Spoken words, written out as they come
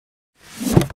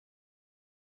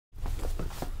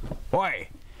Oi,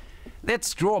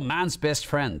 let's draw man's best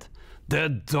friend, the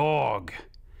dog.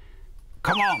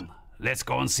 Come on, let's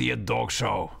go and see a dog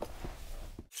show.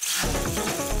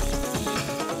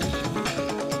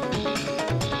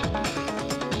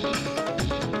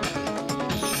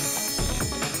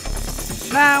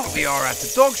 Now we are at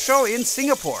the dog show in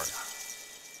Singapore.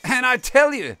 And I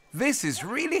tell you, this is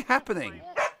really happening.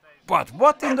 But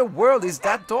what in the world is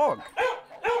that dog?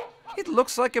 It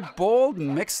looks like a bald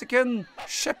Mexican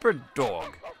shepherd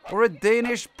dog or a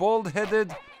Danish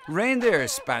bald-headed reindeer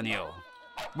spaniel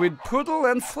with poodle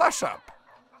and flash up.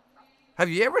 Have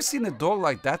you ever seen a dog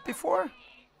like that before?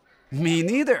 Me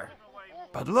neither.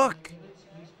 But look.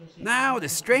 Now the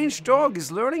strange dog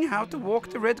is learning how to walk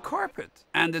the red carpet.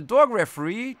 And the dog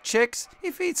referee checks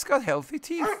if it's got healthy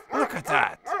teeth. Look at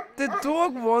that. The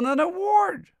dog won an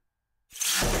award.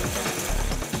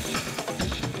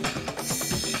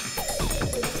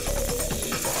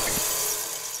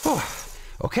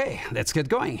 Okay, let's get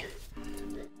going.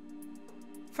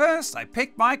 First, I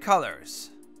pick my colors.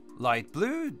 Light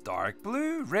blue, dark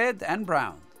blue, red and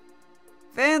brown.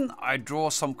 Then I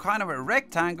draw some kind of a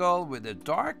rectangle with a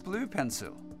dark blue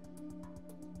pencil.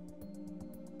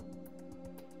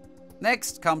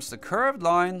 Next comes the curved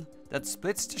line that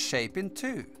splits the shape in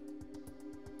two.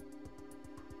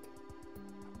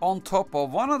 On top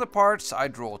of one of the parts I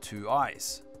draw two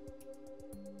eyes.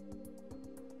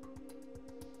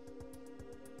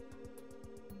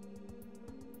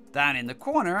 Down in the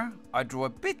corner I draw a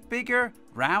bit bigger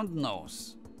round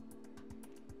nose.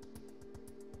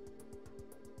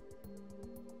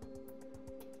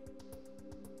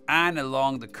 And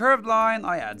along the curved line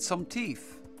I add some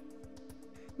teeth.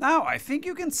 Now I think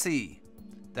you can see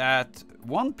that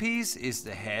one piece is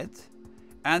the head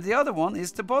and the other one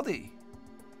is the body.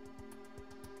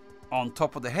 On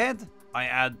top of the head I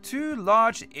add two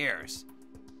large ears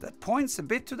that points a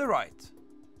bit to the right.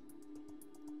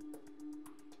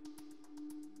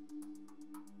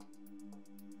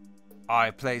 I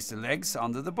place the legs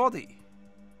under the body.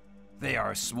 They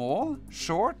are small,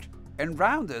 short and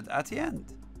rounded at the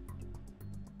end.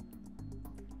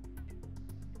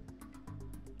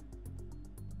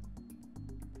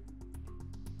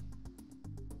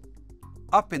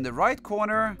 Up in the right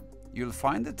corner, you'll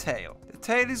find the tail. The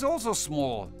tail is also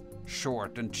small,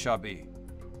 short and chubby.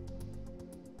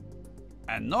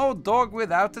 And no dog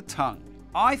without a tongue.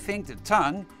 I think the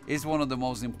tongue is one of the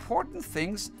most important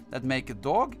things that make a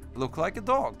dog look like a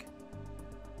dog.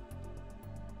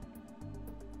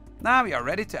 Now we are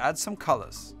ready to add some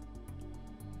colors.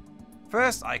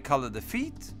 First I color the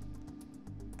feet,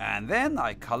 and then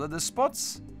I color the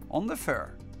spots on the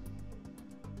fur.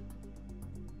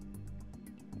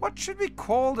 What should we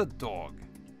call the dog?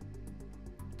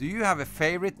 Do you have a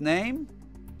favorite name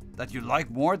that you like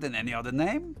more than any other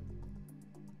name?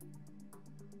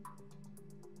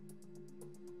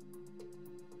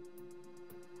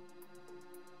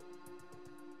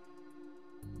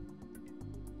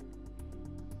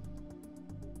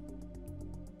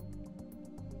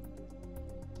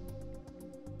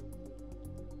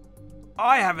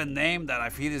 I have a name that I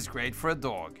feel is great for a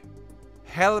dog.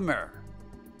 Helmer.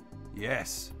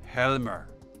 Yes, Helmer.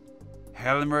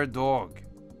 Helmer dog.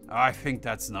 I think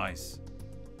that's nice.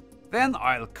 Then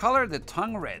I'll color the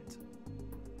tongue red.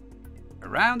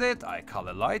 Around it I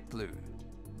color light blue.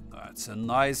 That's a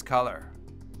nice color.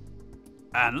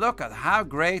 And look at how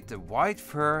great the white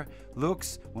fur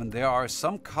looks when there are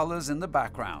some colors in the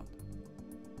background.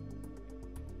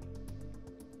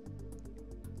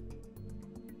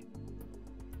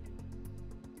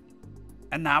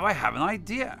 And now I have an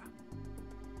idea.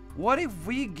 What if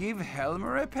we give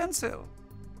Helmer a pencil?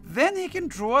 Then he can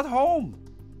draw at home.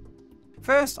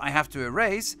 First I have to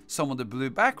erase some of the blue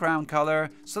background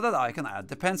color so that I can add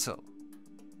the pencil.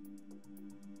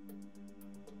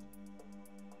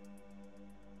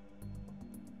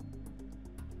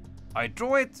 I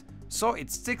draw it so it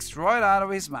sticks right out of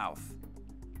his mouth.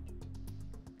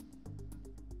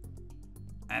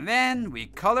 And then we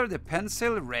color the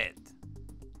pencil red.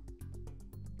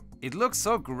 It looks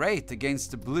so great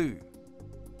against the blue.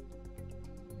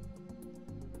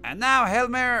 And now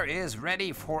Helmer is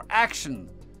ready for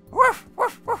action. Woof,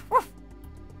 woof, woof, woof.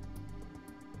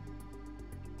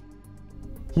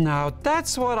 Now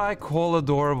that's what I call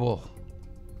adorable.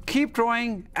 Keep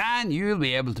drawing and you'll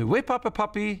be able to whip up a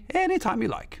puppy anytime you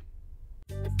like.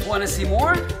 Want to see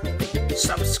more?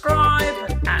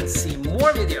 Subscribe and see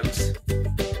more videos.